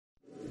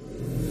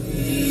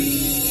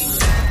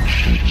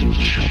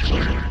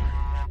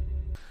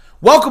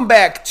Welcome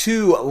back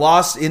to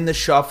Lost in the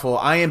Shuffle.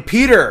 I am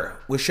Peter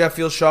with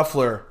Sheffield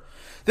Shuffler.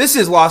 This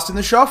is Lost in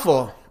the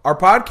Shuffle, our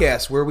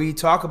podcast where we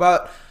talk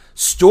about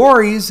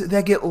stories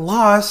that get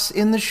lost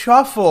in the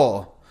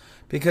shuffle.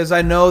 Because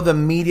I know the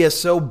media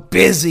is so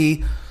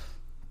busy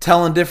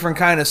telling different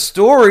kind of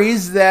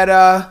stories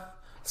that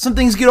some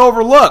things get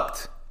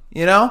overlooked,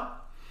 you know?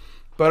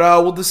 But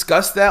we'll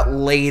discuss that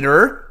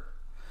later.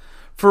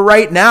 For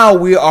right now,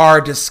 we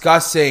are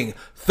discussing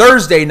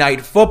Thursday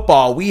night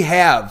football. We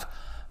have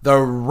the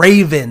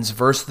Ravens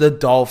versus the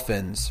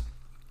Dolphins.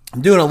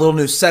 I'm doing a little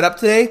new setup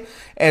today.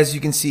 As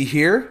you can see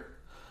here,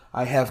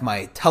 I have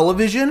my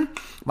television,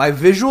 my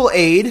visual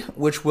aid,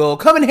 which will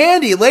come in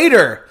handy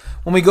later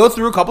when we go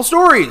through a couple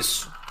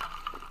stories.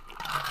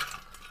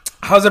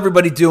 How's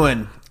everybody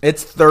doing?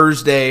 It's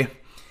Thursday,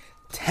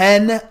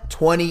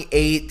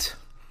 10:28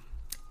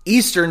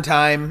 Eastern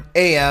Time,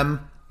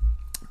 AM.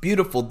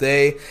 Beautiful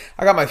day.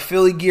 I got my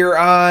Philly gear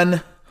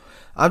on.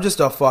 I'm just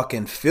a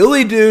fucking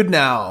Philly dude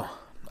now.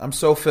 I'm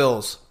so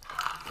Phils.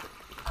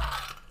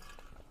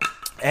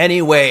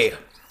 Anyway,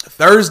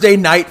 Thursday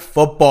night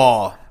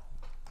football.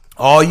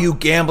 All you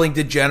gambling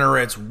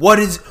degenerates,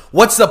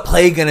 what's the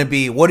play going to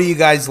be? What do you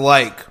guys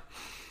like?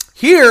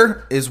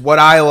 Here is what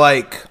I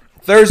like.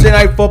 Thursday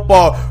night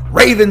football,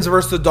 Ravens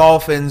versus the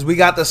Dolphins. We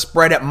got the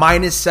spread at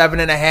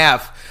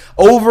 -7.5.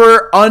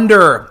 Over,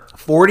 under,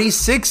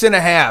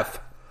 46.5.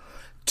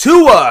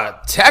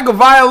 Tua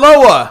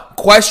Tagovailoa,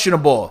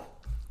 questionable.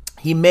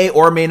 He may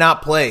or may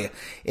not play.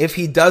 If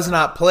he does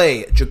not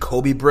play,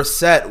 Jacoby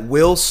Brissett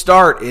will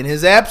start in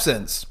his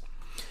absence.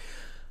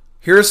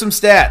 Here are some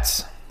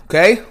stats,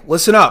 okay?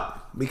 Listen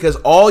up, because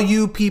all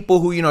you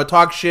people who,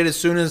 talk shit as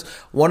soon as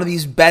one of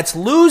these bets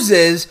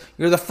loses,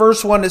 you're the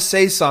first one to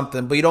say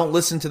something, but you don't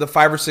listen to the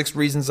 5 or 6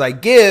 reasons I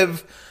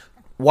give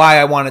why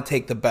I want to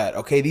take the bet,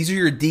 okay? These are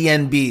your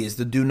DNBs,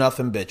 the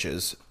do-nothing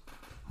bitches,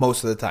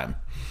 most of the time.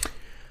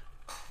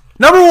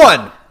 Number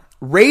 1.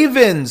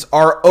 Ravens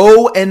are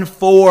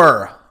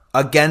 0-4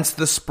 against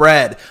the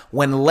spread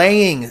when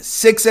laying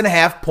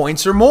 6.5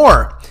 points or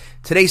more.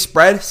 Today's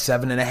spread,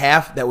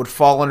 7.5. That would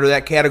fall under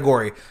that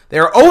category. They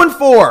are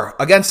 0-4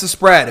 against the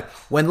spread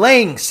when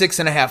laying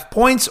 6.5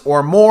 points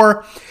or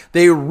more.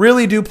 They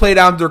really do play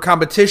down their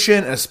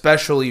competition,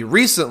 especially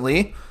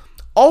recently.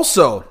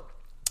 Also,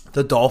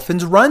 the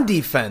Dolphins' run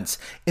defense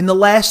in the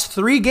last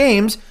 3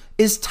 games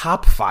is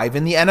top 5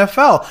 in the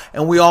NFL.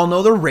 And we all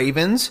know the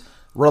Ravens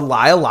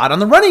rely a lot on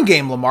the running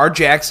game. Lamar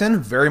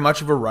Jackson, very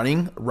much of a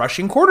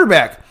rushing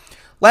quarterback.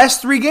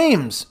 Last 3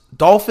 games,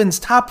 Dolphins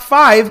top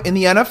 5 in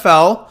the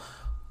NFL,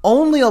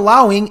 only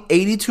allowing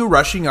 82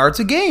 rushing yards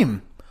a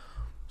game.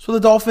 So the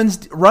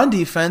Dolphins' run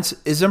defense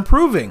is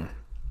improving.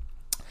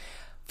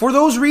 For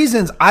those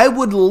reasons, I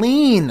would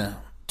lean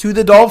to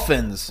the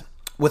Dolphins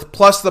with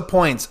plus the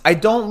points. I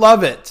don't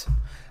love it.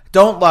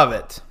 Don't love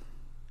it.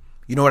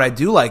 You know what I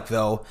do like,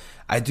 though?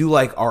 I do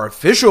like our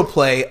official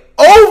play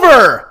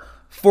over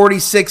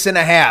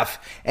 46.5.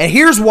 And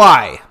here's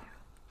why.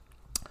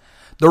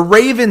 The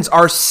Ravens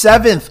are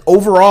 7th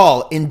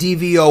overall in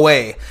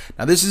DVOA.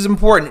 Now, this is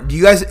important.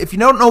 You guys, if you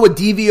don't know what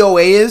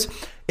DVOA is,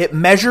 it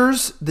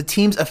measures the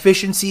team's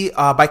efficiency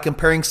by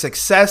comparing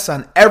success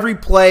on every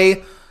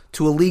play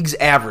to a league's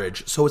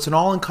average. So it's an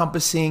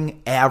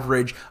all-encompassing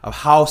average of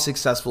how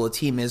successful a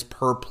team is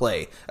per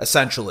play,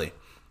 essentially.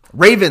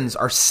 Ravens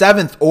are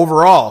 7th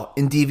overall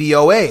in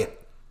DVOA.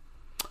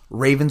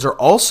 Ravens are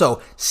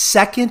also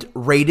 2nd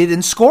rated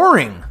in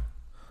scoring,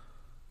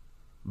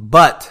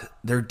 but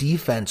their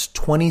defense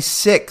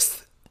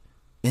 26th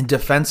in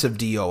defensive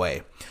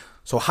DOA.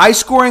 So high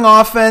scoring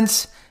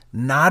offense,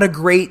 not a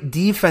great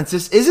defense.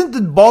 This isn't the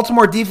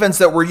Baltimore defense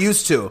that we're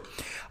used to.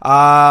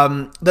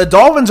 The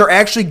Dolphins are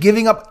actually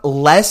giving up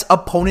less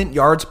opponent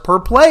yards per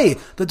play.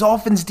 The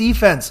Dolphins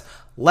defense,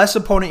 less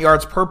opponent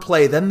yards per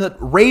play than the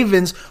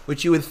Ravens,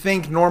 which you would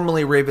think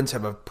normally Ravens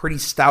have a pretty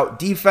stout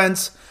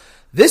defense.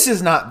 This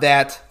is not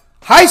that.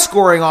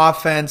 High-scoring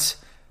offense,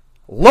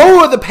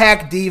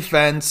 low-of-the-pack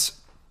defense.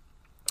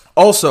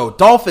 Also,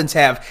 Dolphins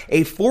have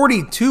a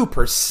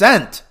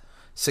 42%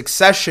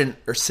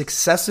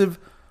 successive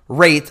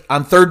rate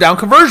on third down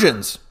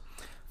conversions.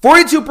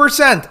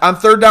 42% on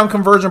third down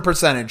conversion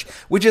percentage,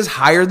 which is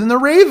higher than the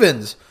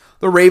Ravens.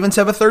 The Ravens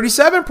have a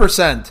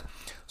 37%.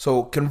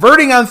 So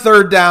converting on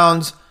third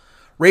downs.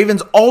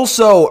 Ravens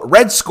also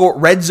red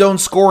zone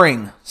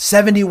scoring,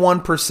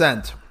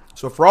 71%.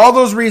 So for all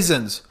those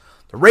reasons,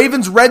 the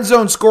Ravens' red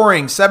zone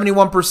scoring,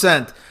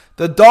 71%.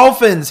 The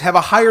Dolphins have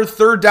a higher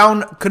third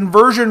down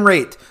conversion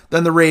rate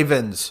than the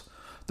Ravens.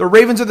 The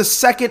Ravens are the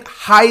second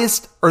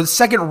highest or the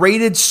second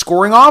rated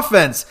scoring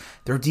offense.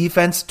 Their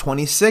defense,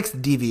 26th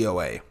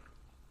DVOA.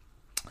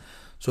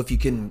 So if you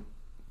can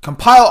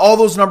compile all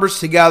those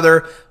numbers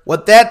together,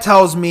 what that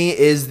tells me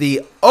is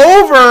the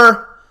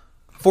over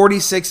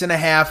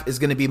 46.5 is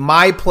going to be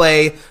my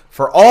play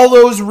for all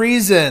those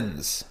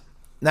reasons.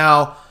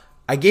 Now,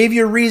 I gave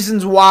you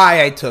reasons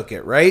why I took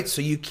it, right?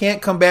 So you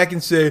can't come back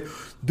and say,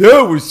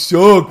 that would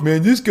suck,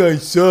 man. This guy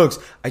sucks.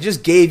 I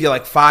just gave you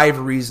like 5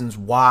 reasons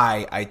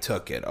why I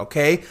took it,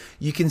 okay?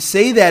 You can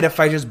say that if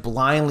I just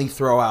blindly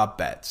throw out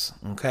bets,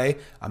 okay?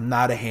 I'm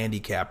not a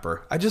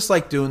handicapper. I just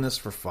like doing this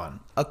for fun,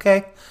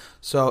 okay?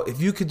 So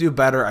if you could do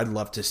better, I'd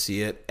love to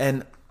see it.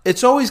 And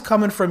it's always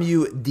coming from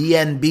you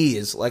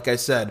DNBs. Like I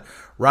said,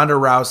 Ronda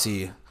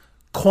Rousey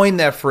coined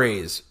that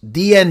phrase,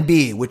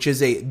 DNB, which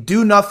is a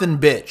do-nothing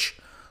bitch,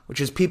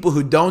 which is people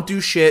who don't do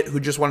shit, who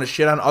just want to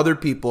shit on other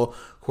people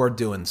who are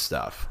doing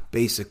stuff,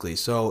 basically.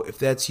 So if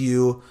that's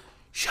you,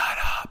 shut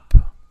up.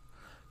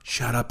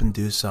 Shut up and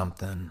do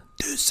something.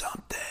 Do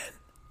something.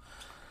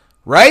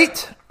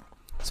 Right?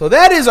 So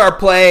that is our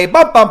play. Over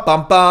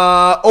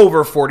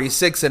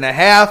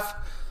 46.5.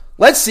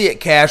 Let's see it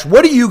cash.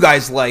 What do you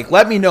guys like?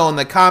 Let me know in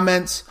the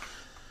comments.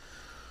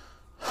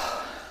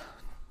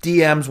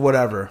 DMs,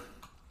 whatever.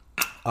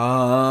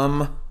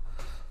 So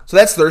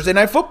that's Thursday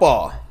Night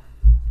Football.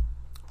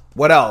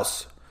 What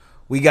else?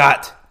 We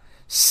got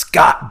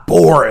Scott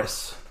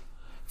Boras.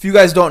 If you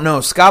guys don't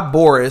know, Scott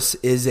Boras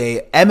is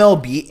a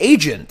MLB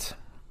agent.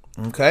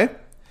 Okay?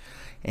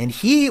 And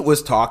he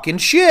was talking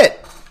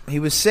shit. He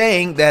was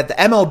saying that the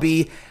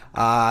MLB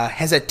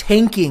has a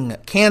tanking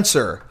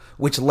cancer,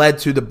 which led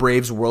to the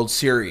Braves World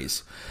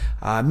Series.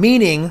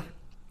 Meaning,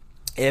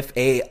 if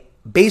a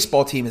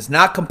baseball team is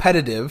not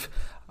competitive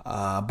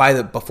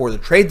before the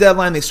trade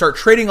deadline, they start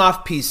trading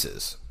off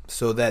pieces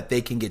so that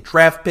they can get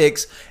draft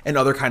picks and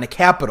other kind of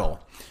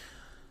capital.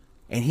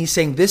 And he's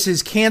saying this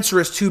is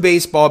cancerous to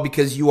baseball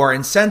because you are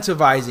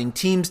incentivizing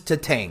teams to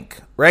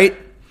tank, right?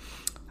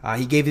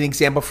 He gave an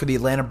example for the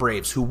Atlanta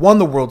Braves, who won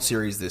the World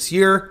Series this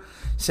year,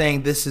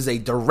 saying this is a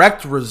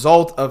direct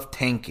result of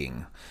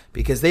tanking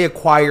because they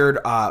acquired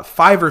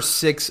 5 or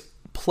 6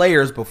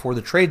 players before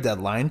the trade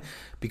deadline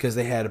because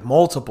they had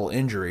multiple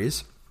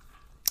injuries.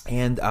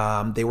 And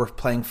they were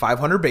playing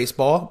 .500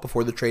 baseball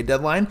before the trade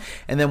deadline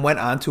and then went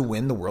on to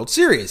win the World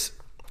Series.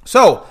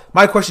 So,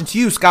 my question to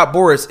you, Scott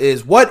Boras,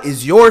 is what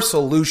is your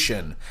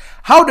solution?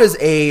 How does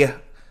a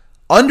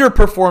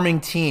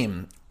underperforming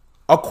team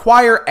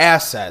acquire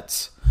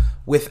assets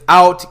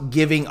without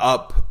giving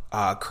up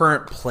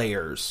current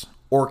players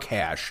or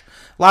cash?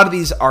 A lot of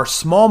these are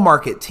small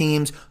market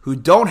teams who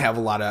don't have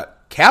a lot of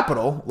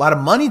capital, a lot of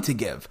money to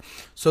give.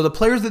 So the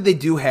players that they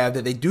do have,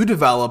 that they do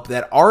develop,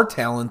 that are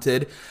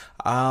talented,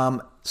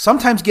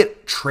 sometimes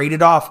get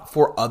traded off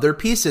for other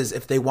pieces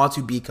if they want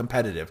to be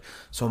competitive.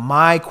 So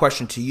my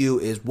question to you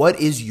is, what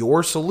is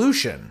your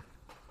solution?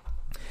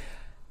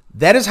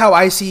 That is how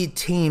I see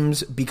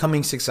teams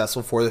becoming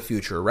successful for the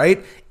future,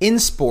 right? In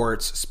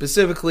sports,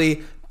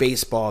 specifically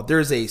baseball,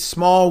 there's a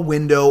small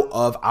window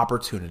of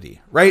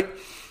opportunity, right?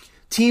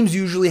 Teams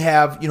usually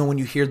have, when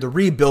you hear the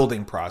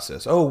rebuilding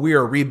process, oh, we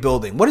are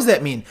rebuilding. What does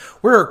that mean?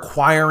 We're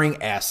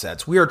acquiring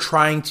assets. We are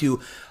trying to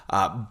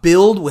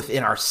build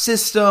within our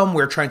system.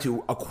 We're trying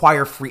to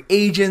acquire free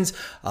agents,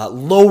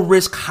 low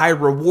risk, high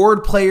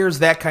reward players,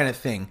 that kind of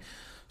thing.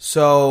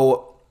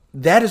 So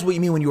that is what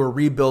you mean when you are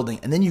rebuilding.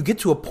 And then you get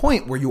to a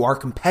point where you are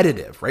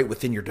competitive, right?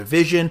 Within your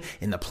division,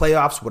 in the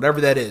playoffs, whatever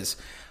that is.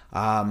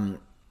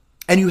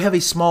 And you have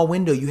a small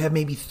window. You have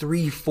maybe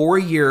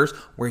 3-4 years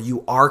where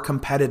you are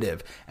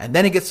competitive. And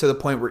then it gets to the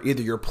point where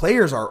either your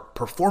players are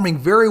performing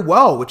very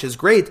well, which is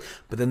great,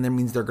 but then that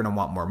means they're going to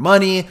want more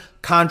money.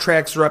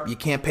 Contracts are up. You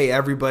can't pay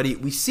everybody.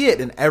 We see it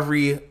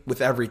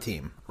with every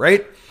team,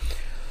 right?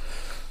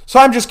 So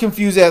I'm just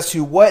confused as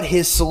to what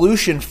his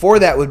solution for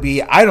that would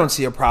be. I don't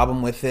see a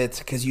problem with it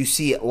because you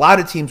see a lot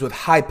of teams with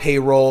high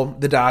payroll,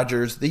 the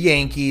Dodgers, the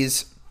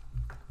Yankees,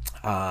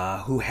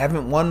 who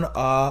haven't won,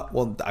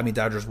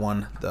 Dodgers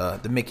won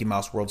the Mickey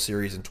Mouse World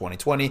Series in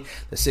 2020,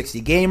 the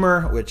 60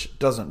 Gamer, which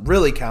doesn't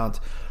really count,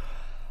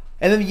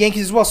 and then the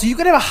Yankees as well. So you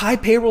could have a high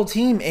payroll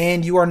team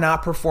and you are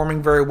not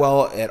performing very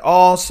well at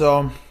all.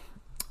 So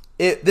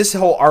this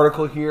whole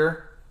article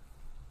here,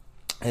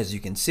 as you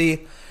can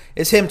see,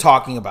 is him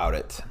talking about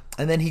it.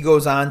 And then he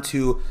goes on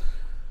to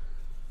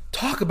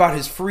talk about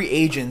his free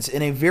agents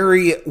in a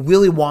very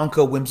Willy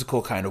Wonka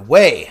whimsical kind of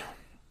way.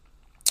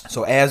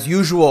 So as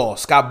usual,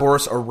 Scott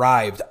Boras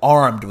arrived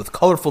armed with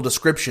colorful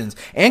descriptions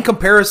and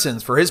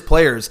comparisons for his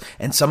players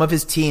and some of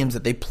his teams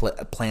that they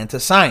plan to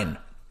sign.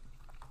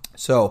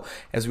 So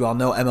as we all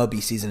know,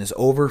 MLB season is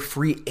over.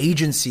 Free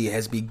agency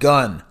has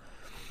begun.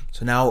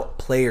 So now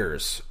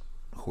players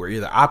who are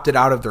either opted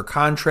out of their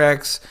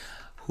contracts,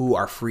 who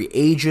are free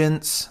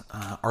agents,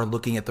 are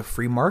looking at the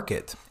free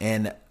market.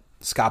 And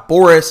Scott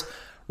Boras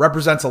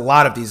represents a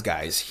lot of these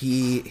guys.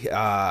 He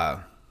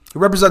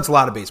represents a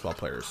lot of baseball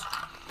players.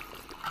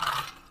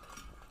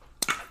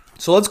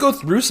 So let's go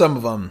through some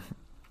of them.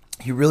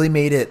 He really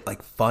made it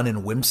like fun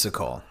and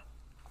whimsical.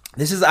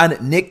 This is on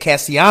Nick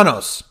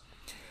Castellanos.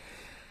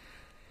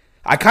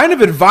 I kind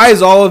of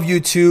advised all of you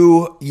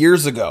 2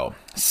 years ago.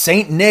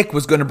 St. Nick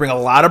was going to bring a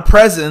lot of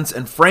presents,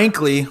 and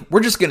frankly,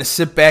 we're just going to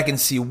sit back and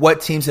see what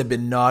teams have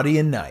been naughty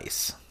and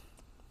nice.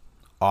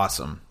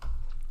 Awesome.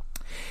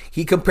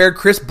 He compared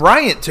Chris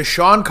Bryant to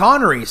Sean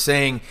Connery,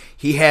 saying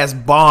he has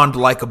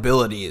Bond-like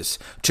abilities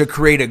to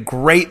create a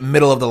great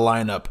middle of the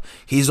lineup.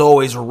 He's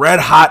always red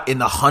hot in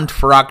the hunt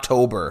for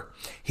October.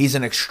 He's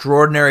an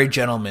extraordinary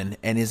gentleman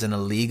and is in a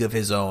league of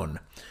his own.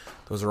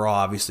 Those are all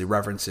obviously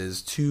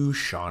references to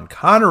Sean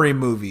Connery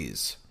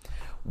movies.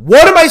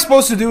 What am I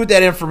supposed to do with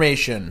that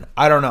information?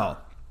 I don't know.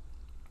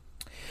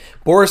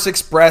 Boris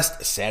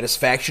expressed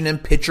satisfaction in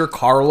pitcher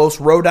Carlos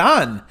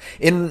Rodon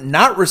in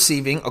not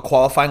receiving a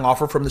qualifying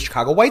offer from the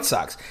Chicago White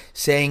Sox,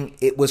 saying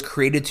it was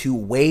created to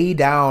weigh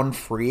down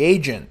free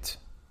agent.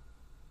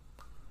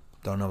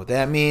 Don't know what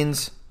that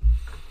means.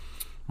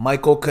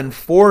 Michael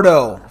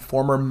Conforto,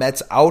 former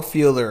Mets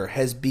outfielder,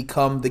 has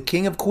become the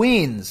King of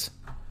Queens.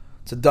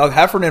 It's a Doug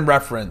Heffernan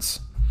reference.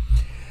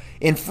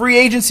 In free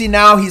agency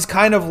now, he's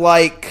kind of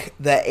like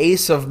the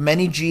ace of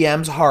many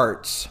GM's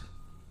hearts.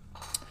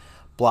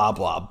 Blah,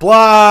 blah,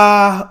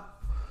 blah.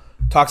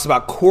 Talks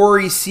about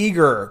Corey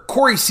Seager.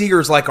 Corey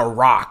Seager's like a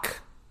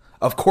rock.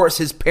 Of course,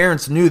 his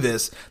parents knew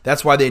this.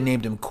 That's why they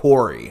named him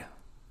Corey.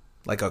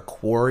 Like a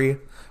quarry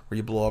where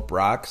you blow up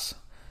rocks.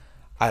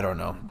 I don't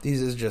know.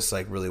 This is just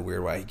like really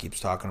weird why he keeps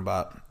talking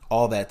about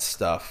all that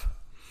stuff.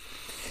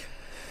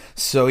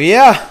 So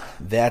yeah,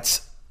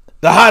 that's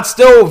the hot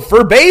stove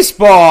for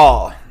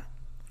baseball.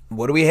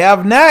 What do we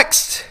have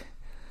next?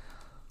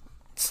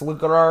 Let's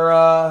look at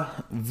our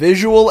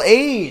visual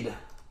aid.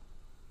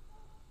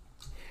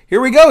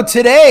 Here we go.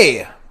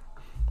 Today,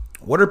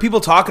 what are people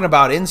talking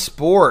about in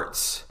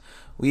sports?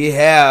 We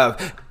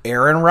have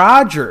Aaron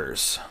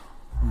Rodgers.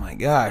 Oh my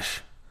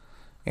gosh.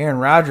 Aaron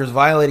Rodgers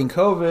violating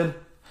COVID.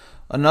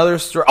 Another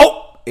story.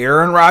 Oh,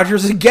 Aaron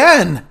Rodgers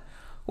again.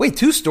 Wait,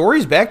 2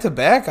 stories back to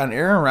back on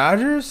Aaron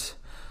Rodgers?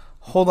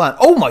 Hold on.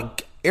 Oh my,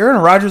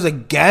 Aaron Rodgers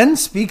again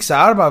speaks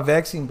out about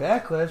vaccine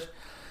backlash.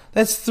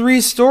 That's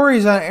 3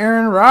 stories on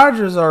Aaron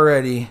Rodgers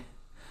already.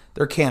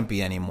 There can't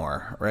be any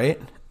more,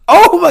 right?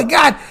 Oh my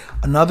God.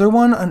 Another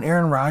one on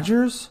Aaron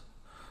Rodgers?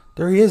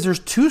 There he is. There's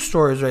 2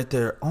 stories right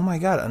there. Oh my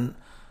God.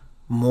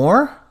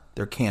 More?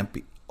 There can't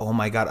be. Oh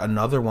my God.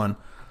 Another one.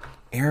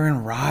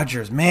 Aaron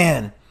Rodgers.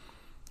 Man.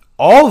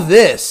 All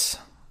this.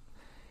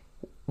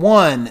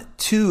 1,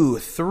 2,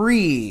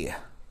 3,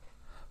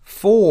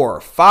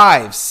 4,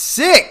 5,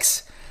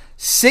 6.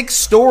 6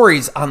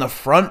 stories on the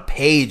front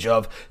page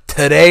of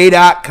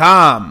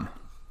Today.com.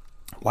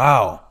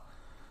 Wow.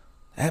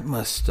 That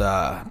must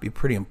be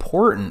pretty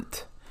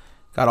important.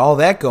 Got all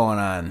that going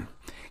on.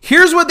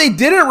 Here's what they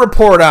didn't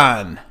report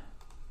on.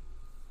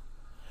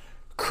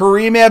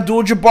 Kareem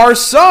Abdul-Jabbar's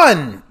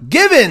son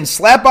given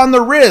slap on the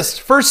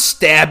wrist for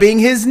stabbing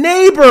his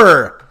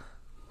neighbor.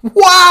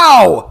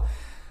 Wow.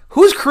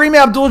 Who's Kareem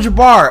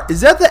Abdul-Jabbar?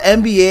 Is that the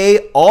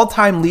NBA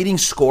all-time leading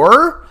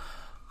scorer?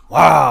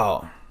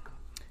 Wow.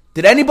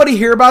 Did anybody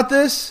hear about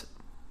this?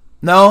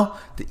 No?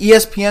 Did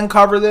ESPN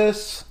cover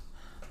this?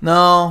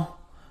 No.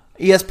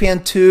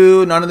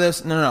 ESPN2, none of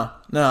this? No,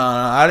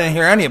 I didn't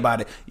hear any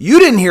about it. You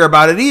didn't hear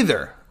about it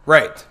either.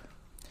 Right.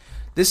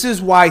 This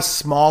is why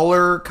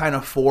smaller kind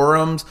of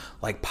forums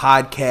like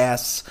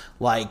podcasts,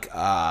 like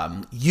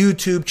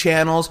YouTube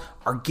channels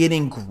are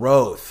getting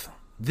growth.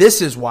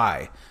 This is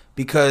why.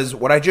 Because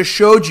what I just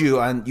showed you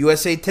on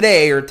USA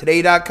Today or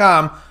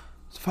Today.com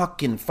is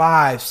fucking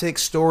 5,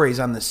 6 stories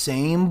on the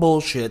same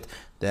bullshit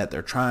that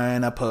they're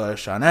trying to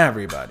push on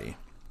everybody.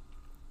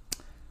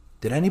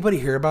 Did anybody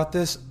hear about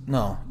this?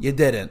 No, you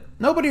didn't.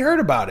 Nobody heard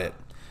about it.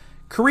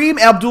 Kareem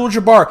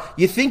Abdul-Jabbar.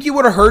 You think you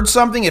would have heard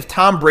something if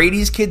Tom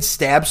Brady's kid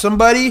stabbed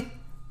somebody?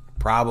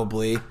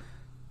 Probably.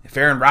 If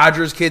Aaron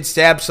Rodgers' kid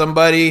stabbed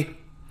somebody?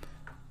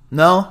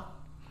 No.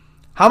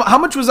 How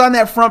much was on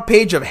that front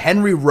page of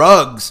Henry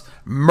Ruggs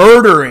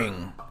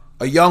murdering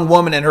a young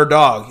woman and her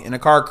dog in a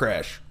car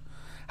crash?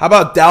 How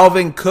about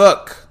Dalvin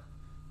Cook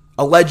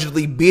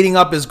allegedly beating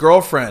up his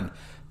girlfriend?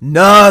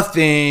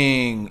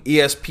 Nothing.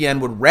 ESPN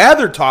would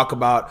rather talk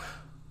about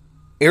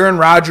Aaron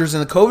Rodgers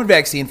and the COVID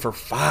vaccine for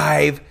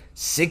 5-6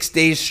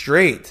 days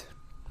straight.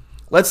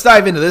 Let's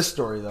dive into this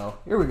story, though.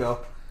 Here we go.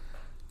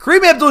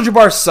 Kareem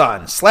Abdul-Jabbar's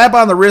son, slap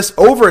on the wrist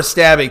over a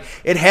stabbing.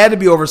 It had to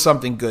be over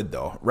something good,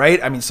 though,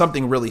 right? I mean,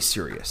 something really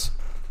serious.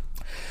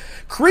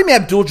 Kareem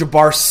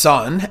Abdul-Jabbar's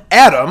son,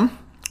 Adam,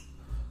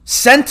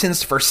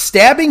 sentenced for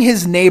stabbing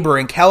his neighbor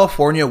in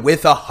California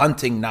with a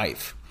hunting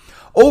knife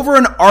over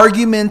an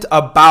argument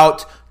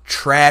about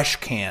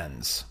trash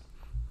cans.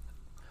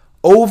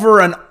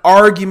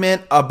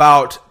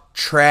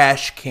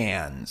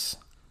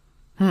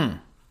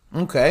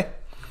 Okay.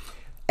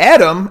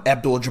 Adam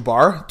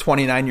Abdul-Jabbar,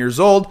 29 years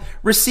old,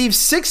 received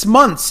 6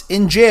 months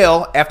in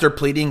jail after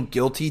pleading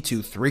guilty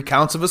to 3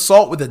 counts of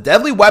assault with a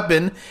deadly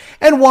weapon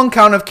and 1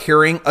 count of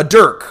carrying a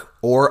dirk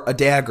or a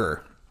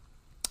dagger.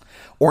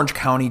 Orange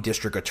County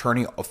District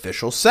Attorney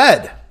official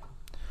said.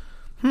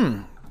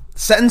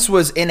 Sentence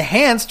was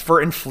enhanced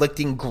for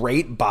inflicting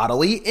great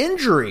bodily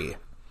injury.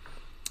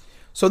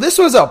 So this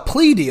was a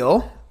plea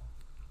deal.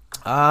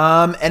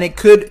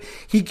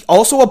 He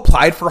also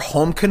applied for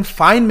home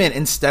confinement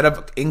instead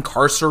of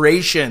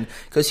incarceration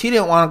because he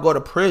didn't want to go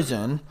to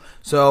prison.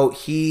 So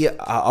he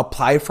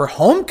applied for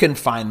home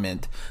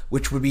confinement,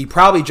 which would be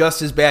probably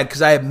just as bad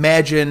because I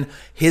imagine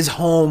his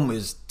home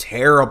is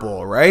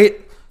terrible, right?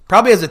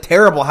 Probably has a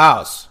terrible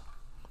house.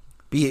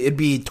 It'd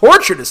be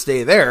torture to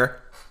stay there.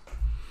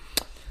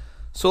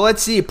 So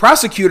let's see.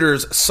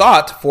 Prosecutors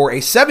sought for a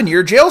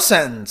 7-year jail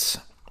sentence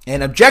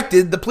and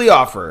objected the plea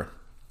offer.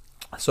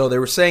 So they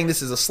were saying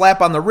this is a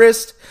slap on the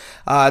wrist.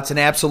 It's an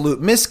absolute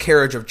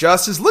miscarriage of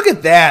justice. Look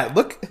at that.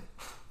 Look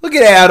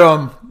at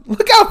Adam.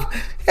 Look how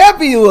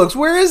happy he looks.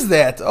 Where is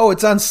that? Oh,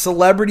 it's on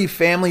Celebrity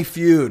Family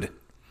Feud.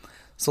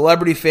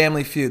 Celebrity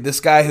Family Feud.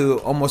 This guy who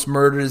almost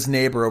murdered his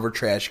neighbor over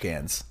trash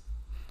cans.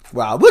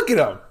 Wow, look at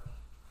him.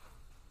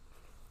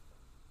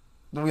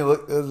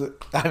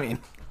 I mean,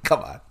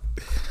 come on.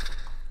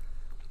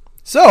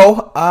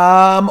 So,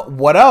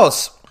 what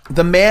else?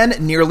 The man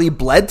nearly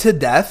bled to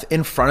death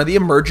in front of the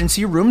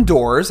emergency room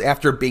doors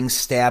after being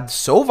stabbed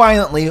so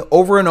violently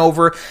over and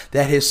over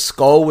that his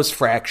skull was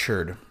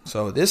fractured.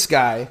 So this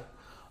guy,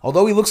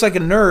 although he looks like a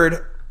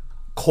nerd,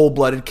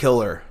 cold-blooded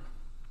killer.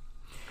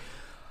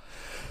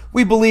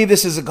 We believe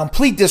this is a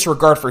complete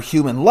disregard for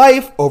human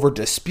life over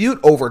dispute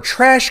over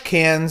trash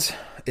cans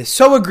is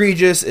so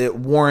egregious it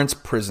warrants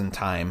prison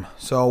time.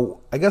 So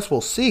I guess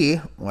we'll see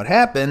what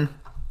happened.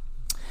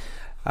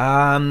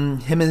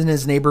 Him and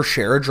his neighbor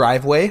share a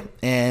driveway,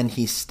 and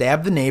he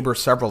stabbed the neighbor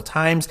several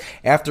times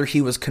after he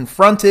was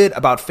confronted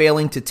about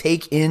failing to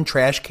take in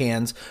trash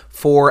cans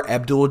for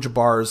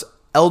Abdul-Jabbar's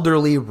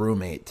elderly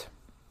roommate.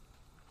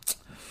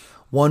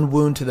 One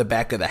wound to the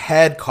back of the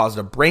head caused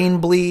a brain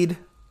bleed.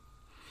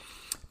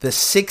 The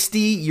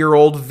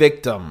 60-year-old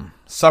victim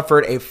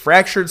suffered a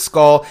fractured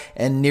skull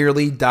and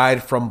nearly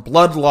died from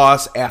blood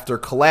loss after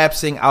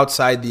collapsing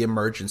outside the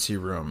emergency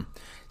room.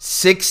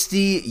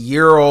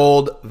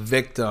 60-year-old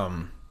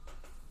victim.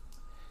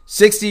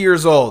 60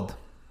 years old.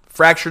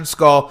 Fractured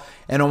skull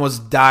and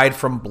almost died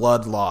from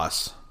blood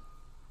loss.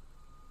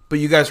 But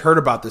you guys heard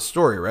about this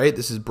story, right?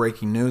 This is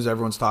breaking news.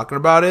 Everyone's talking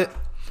about it.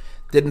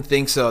 Didn't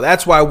think so.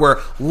 That's why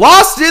we're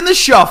lost in the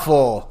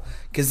shuffle.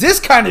 Because this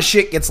kind of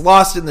shit gets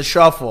lost in the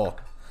shuffle.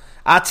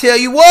 I tell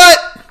you what.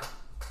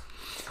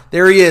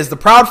 There he is. The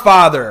proud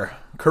father.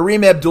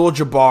 Kareem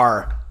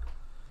Abdul-Jabbar.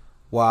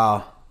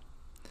 Wow.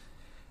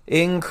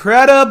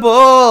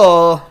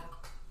 Incredible.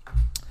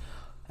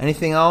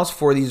 Anything else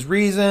for these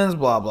reasons?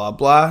 Blah, blah,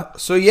 blah.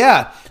 So,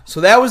 yeah.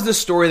 So, that was the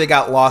story that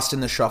got lost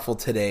in the shuffle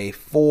today.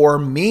 For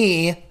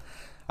me,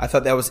 I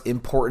thought that was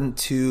important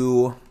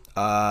to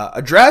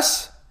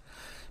address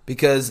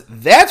because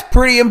that's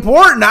pretty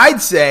important,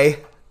 I'd say.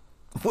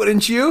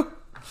 Wouldn't you?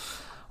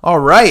 All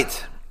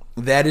right.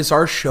 That is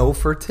our show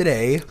for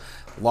today.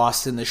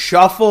 Lost in the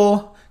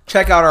Shuffle.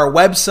 Check out our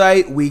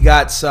website. We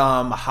got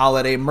some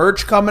holiday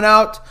merch coming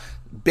out.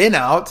 Been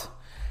out.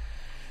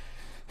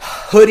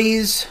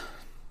 Hoodies,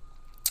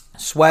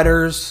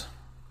 sweaters,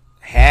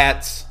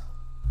 hats.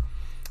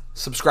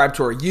 Subscribe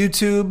to our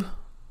YouTube.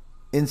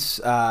 I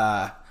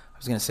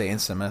was going to say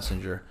Instant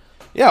Messenger.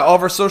 Yeah, all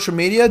of our social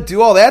media.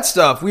 Do all that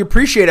stuff. We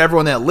appreciate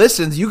everyone that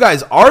listens. You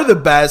guys are the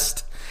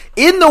best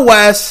in the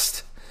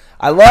West.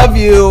 I love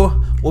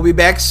you. We'll be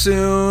back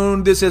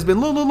soon. This has been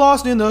Little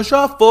Lost in the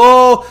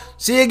Shuffle.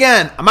 See you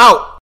again. I'm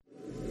out.